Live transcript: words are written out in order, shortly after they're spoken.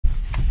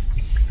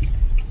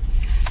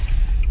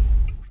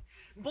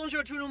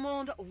Bonjour tout le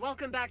monde,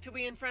 welcome back to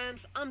Oui In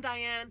France. I'm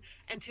Diane,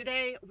 and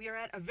today we are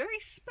at a very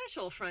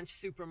special French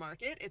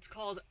supermarket. It's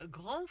called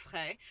Grand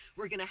Frais.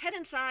 We're gonna head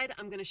inside,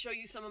 I'm gonna show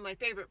you some of my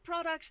favorite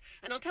products,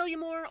 and I'll tell you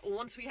more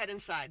once we head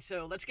inside.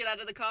 So let's get out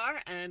of the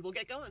car and we'll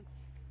get going.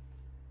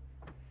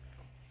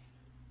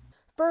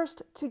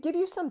 First, to give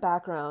you some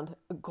background,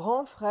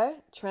 Grand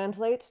Frais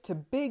translates to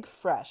Big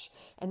Fresh,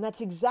 and that's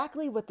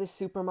exactly what this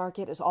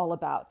supermarket is all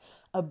about.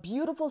 A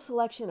beautiful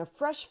selection of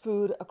fresh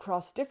food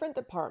across different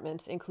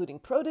departments, including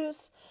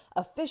produce,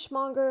 a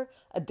fishmonger,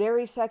 a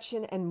dairy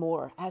section, and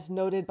more, as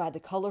noted by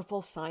the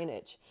colorful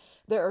signage.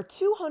 There are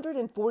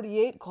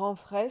 248 Grand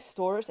Frais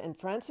stores in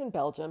France and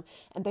Belgium,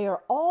 and they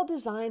are all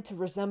designed to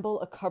resemble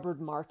a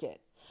covered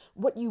market.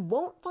 What you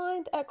won't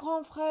find at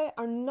Grand Frais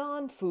are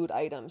non-food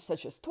items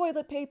such as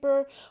toilet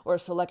paper or a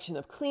selection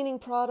of cleaning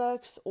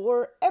products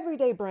or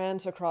everyday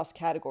brands across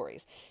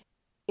categories.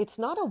 It's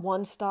not a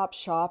one-stop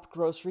shop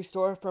grocery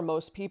store for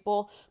most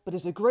people, but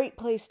is a great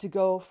place to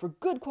go for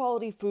good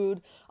quality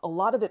food, a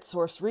lot of it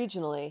sourced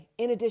regionally,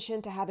 in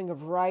addition to having a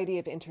variety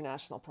of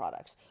international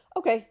products.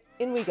 Okay,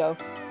 in we go.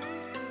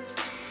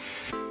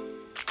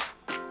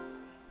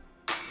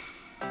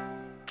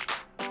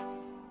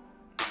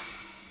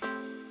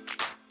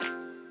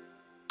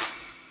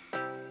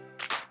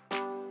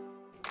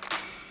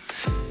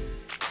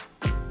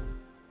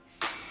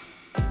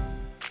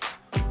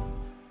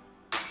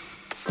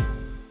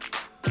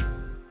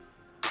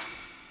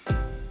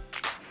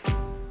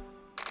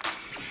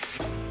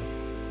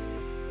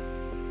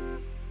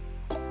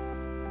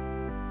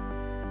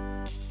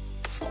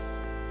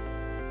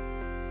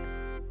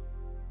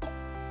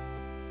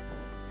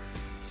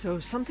 So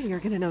something you're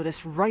going to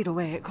notice right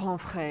away at Grand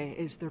Frais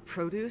is their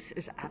produce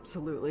is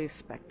absolutely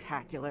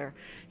spectacular.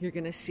 You're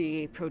going to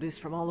see produce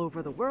from all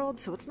over the world,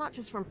 so it's not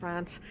just from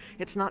France,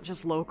 it's not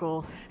just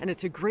local, and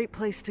it's a great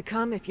place to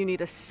come if you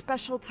need a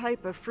special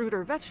type of fruit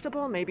or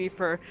vegetable, maybe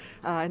for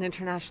an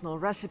international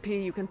recipe.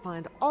 You can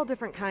find all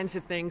different kinds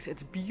of things.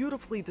 It's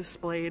beautifully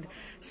displayed,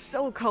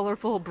 so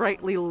colorful,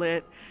 brightly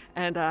lit,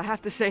 and I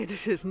have to say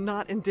this is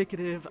not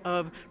indicative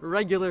of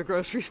regular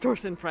grocery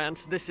stores in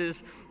France. This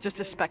is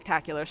just a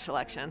spectacular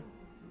selection.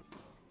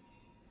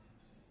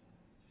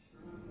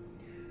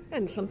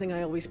 And something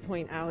I always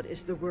point out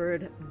is the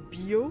word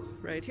bio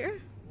right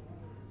here.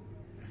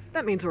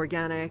 That means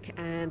organic,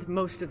 and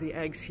most of the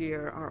eggs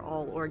here are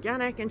all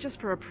organic. And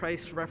just for a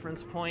price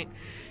reference point,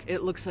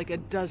 it looks like a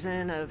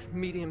dozen of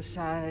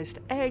medium-sized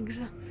eggs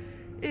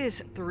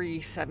is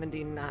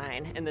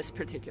 $3.79 in this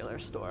particular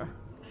store.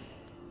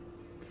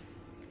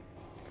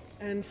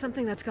 And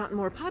something that's gotten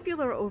more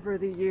popular over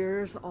the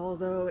years,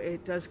 although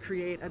it does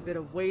create a bit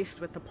of waste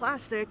with the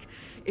plastic,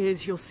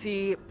 is you'll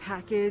see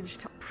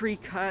packaged,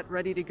 pre-cut,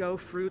 ready-to-go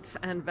fruits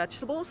and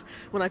vegetables.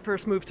 When I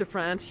first moved to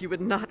France, you would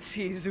not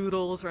see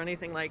zoodles or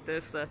anything like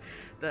this, the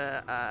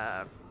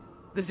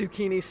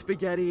zucchini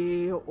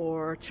spaghetti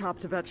or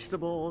chopped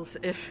vegetables.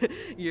 If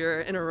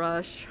you're in a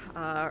rush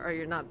or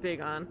you're not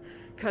big on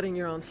cutting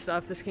your own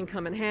stuff, this can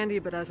come in handy,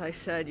 but as I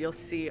said, you'll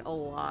see a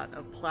lot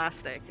of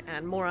plastic,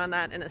 and more on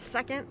that in a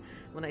second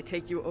when I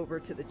take you over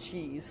to the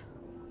cheese.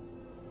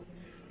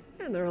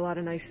 And there are a lot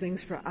of nice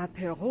things for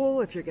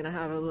apéro if you're going to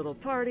have a little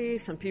party,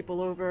 some people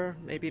over,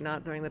 maybe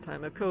not during the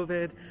time of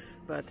COVID,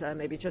 but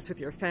maybe just with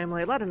your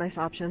family. A lot of nice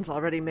options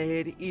already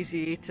made,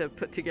 easy to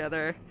put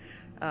together.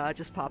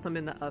 Just pop them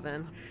in the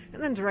oven.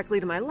 And then directly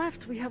to my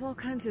left, we have all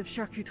kinds of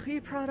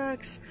charcuterie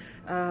products,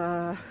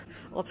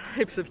 all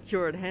types of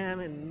cured ham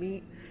and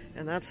meat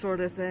and that sort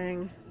of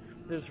thing.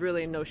 There's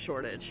really no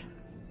shortage.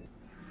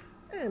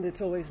 And it's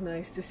always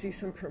nice to see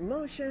some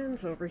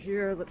promotions over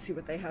here. Let's see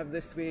what they have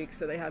this week.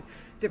 So they have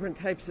different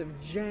types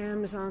of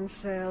jams on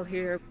sale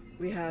here.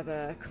 We have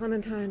a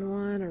clementine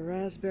one, a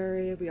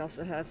raspberry. We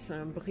also have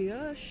some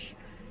brioche,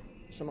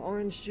 some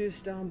orange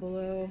juice down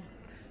below.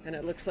 And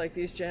it looks like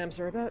these jams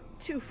are about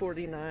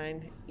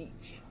 $2.49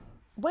 each.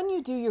 When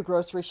you do your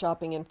grocery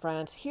shopping in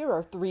France, here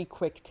are 3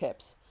 quick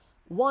tips.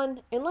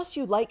 1, unless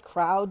you like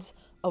crowds,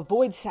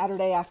 avoid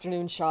Saturday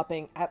afternoon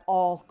shopping at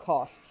all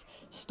costs.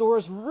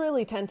 Stores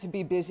really tend to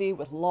be busy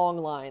with long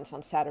lines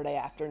on Saturday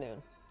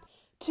afternoon.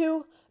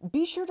 2,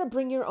 be sure to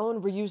bring your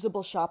own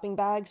reusable shopping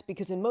bags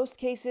because in most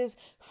cases,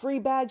 free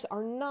bags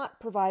are not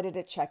provided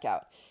at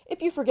checkout.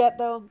 If you forget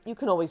though, you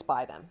can always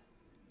buy them.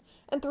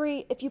 And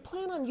 3, if you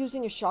plan on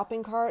using a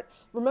shopping cart,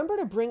 remember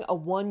to bring a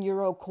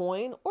 €1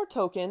 coin or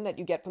token that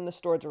you get from the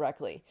store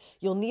directly.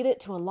 You'll need it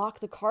to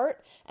unlock the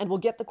cart and will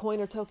get the coin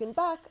or token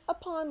back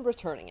upon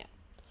returning it.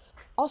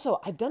 Also,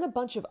 I've done a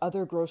bunch of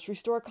other grocery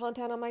store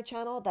content on my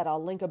channel that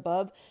I'll link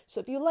above,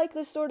 so if you like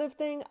this sort of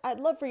thing,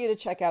 I'd love for you to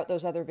check out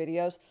those other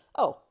videos.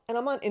 Oh, and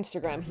I'm on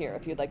Instagram here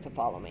if you'd like to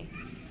follow me.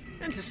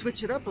 And to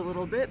switch it up a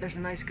little bit, there's a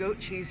nice goat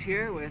cheese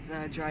here with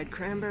dried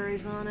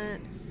cranberries on it.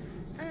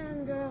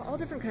 And all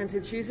different kinds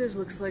of cheeses.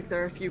 Looks like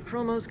there are a few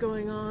promos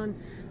going on.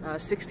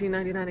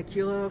 $16.99 a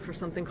kilo for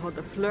something called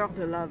the Fleur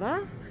de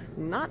Lava.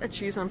 Not a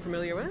cheese I'm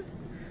familiar with.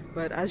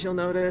 But as you'll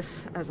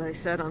notice, as I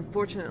said,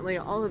 unfortunately,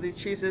 all of these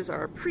cheeses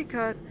are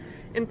pre-cut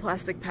in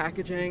plastic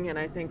packaging, and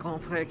I think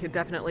Grand Frais could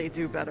definitely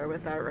do better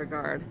with that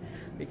regard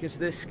because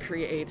this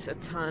creates a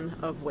ton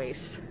of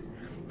waste.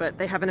 But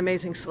they have an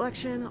amazing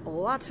selection,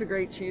 lots of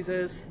great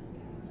cheeses,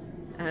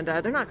 and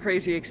they're not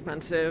crazy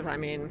expensive. I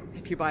mean,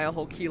 if you buy a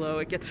whole kilo,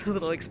 it gets a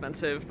little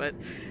expensive, but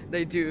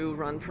they do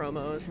run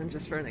promos. And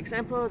just for an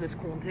example, this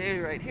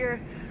Comté right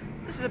here,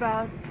 this is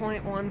about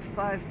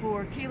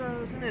 0.154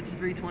 kilos, and it's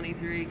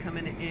 $3.23,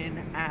 coming in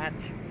at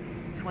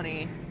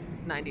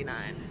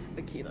 $20.99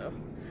 a kilo.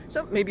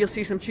 So maybe you'll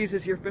see some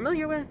cheeses you're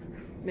familiar with.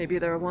 Maybe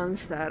there are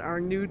ones that are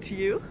new to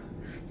you,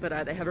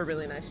 but they have a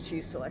really nice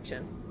cheese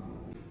selection.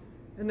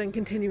 And then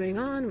continuing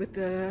on with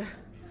the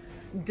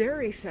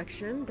dairy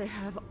section, they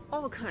have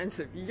all kinds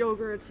of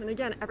yogurts, and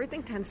again,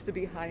 everything tends to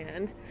be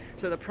high-end,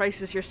 so the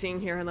prices you're seeing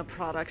here on the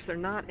products, they're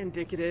not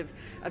indicative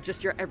of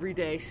just your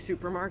everyday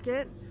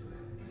supermarket.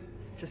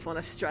 Just want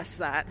to stress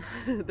that.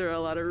 There are a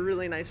lot of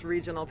really nice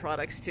regional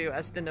products too,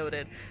 as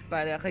denoted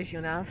by the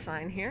Régional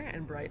sign here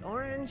in bright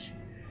orange.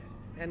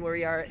 And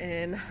we are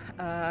in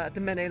the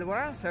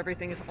Maine-et-Loire, so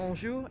everything is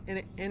Anjou,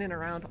 in and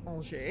around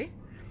Angers.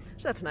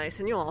 So that's nice,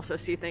 and you'll also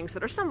see things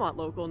that are somewhat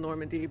local,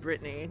 Normandy,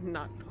 Brittany,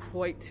 not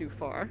quite too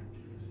far.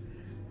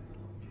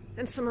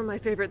 And some of my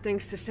favorite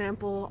things to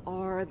sample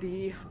are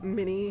the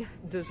mini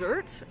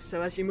desserts.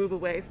 So as you move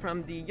away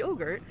from the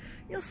yogurt,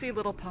 you'll see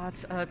little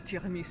pots of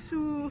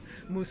tiramisu,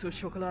 mousse au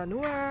chocolat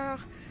noir,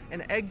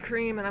 and egg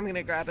cream, and I'm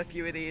gonna grab a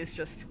few of these.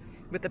 Just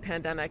with the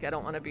pandemic, I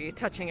don't wanna be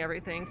touching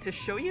everything to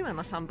show you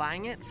unless I'm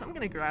buying it, so I'm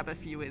gonna grab a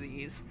few of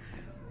these.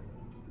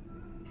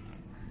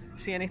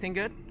 See anything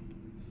good?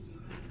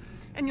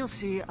 And you'll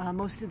see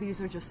most of these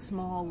are just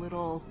small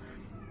little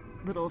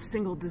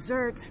single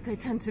desserts. They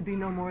tend to be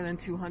no more than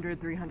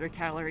 200, 300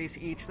 calories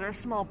each. They're a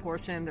small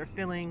portion, they're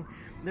filling,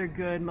 they're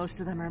good. Most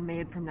of them are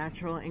made from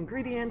natural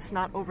ingredients,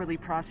 not overly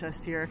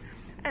processed here,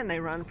 and they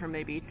run from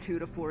maybe 2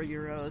 to 4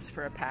 euros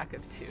for a pack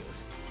of 2.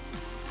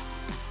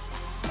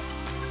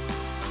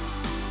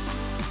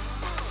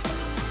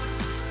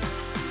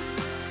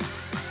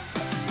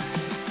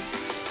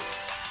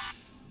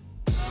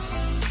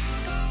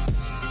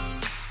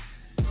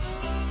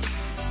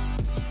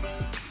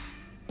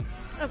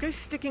 Okay,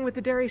 sticking with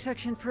the dairy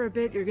section for a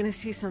bit, you're gonna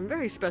see some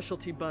very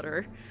specialty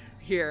butter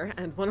here,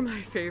 and one of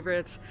my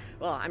favorites,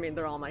 well, I mean,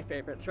 they're all my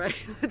favorites, right?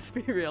 Let's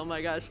be real,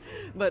 my gosh.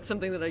 But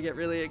something that I get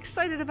really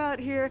excited about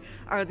here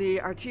are the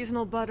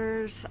artisanal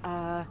butters.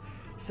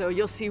 So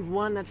you'll see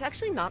one that's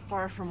actually not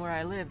far from where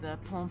I live, the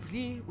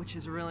Pompery, which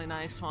is a really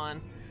nice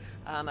one.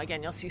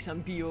 Again, you'll see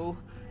some bio.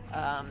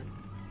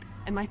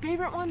 And my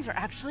favorite ones are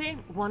actually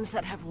ones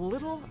that have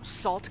little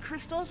salt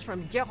crystals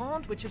from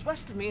Guérande, which is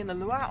west of me in the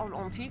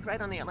Loire-Atlantique, right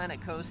on the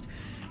Atlantic coast.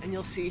 And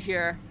you'll see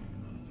here,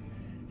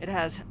 it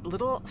has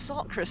little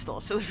salt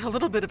crystals. So there's a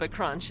little bit of a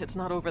crunch. It's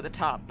not over the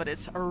top, but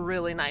it's a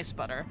really nice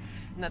butter.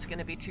 And that's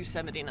gonna be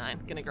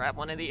 $2.79. Gonna grab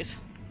one of these.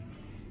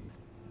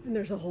 And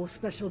there's a whole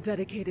special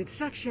dedicated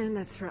section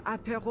that's for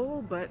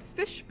apéro, but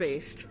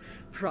fish-based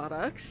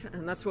products.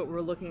 And that's what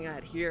we're looking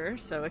at here.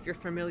 So if you're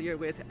familiar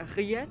with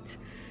rillettes,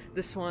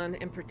 this one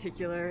in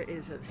particular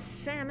is a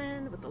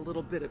salmon with a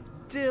little bit of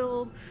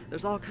dill.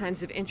 There's all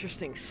kinds of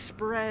interesting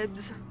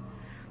spreads,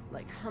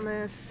 like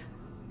hummus,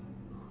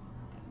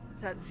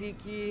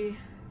 tzatziki,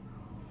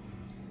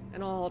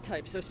 and all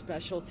types of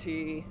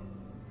specialty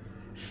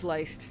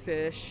sliced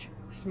fish,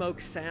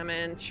 smoked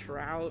salmon,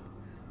 trout.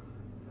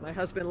 My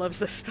husband loves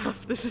this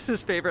stuff. This is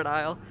his favorite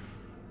aisle.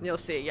 And you'll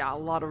see, yeah, a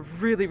lot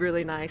of really,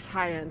 really nice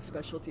high-end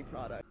specialty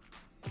products.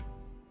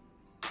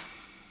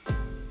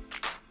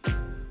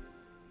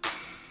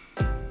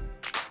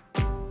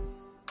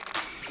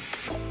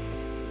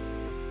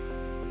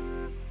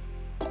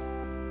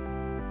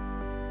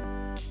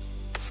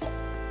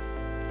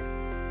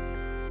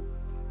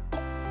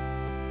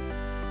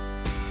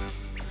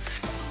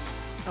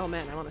 Oh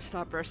man, I want to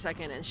stop for a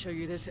second and show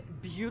you this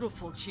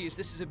beautiful cheese.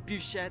 This is a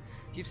bûchette.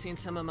 If you've seen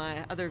some of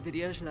my other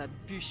videos of that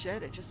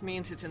bûchette, it just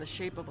means it's in the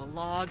shape of a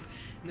log.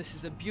 And this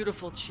is a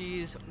beautiful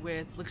cheese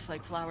with, looks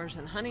like flowers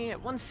and honey at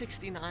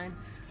 $1.69.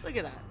 Look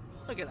at that.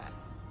 Look at that.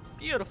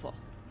 Beautiful.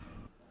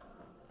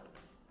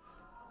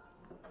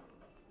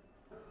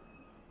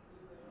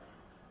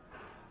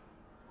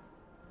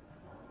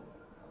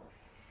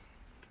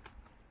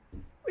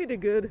 We did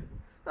good.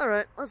 All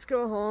right, let's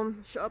go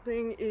home.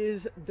 Shopping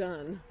is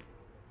done.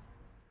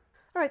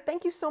 All right,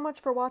 thank you so much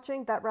for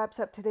watching. That wraps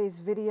up today's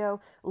video.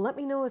 Let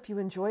me know if you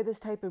enjoy this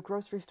type of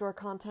grocery store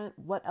content,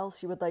 what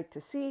else you would like to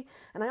see.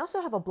 And I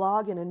also have a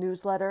blog and a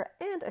newsletter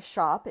and a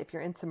shop if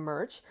you're into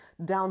merch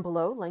down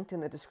below, linked in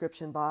the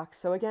description box.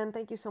 So again,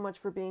 thank you so much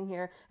for being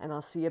here, and I'll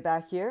see you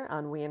back here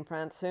on Oui In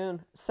France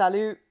soon.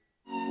 Salut!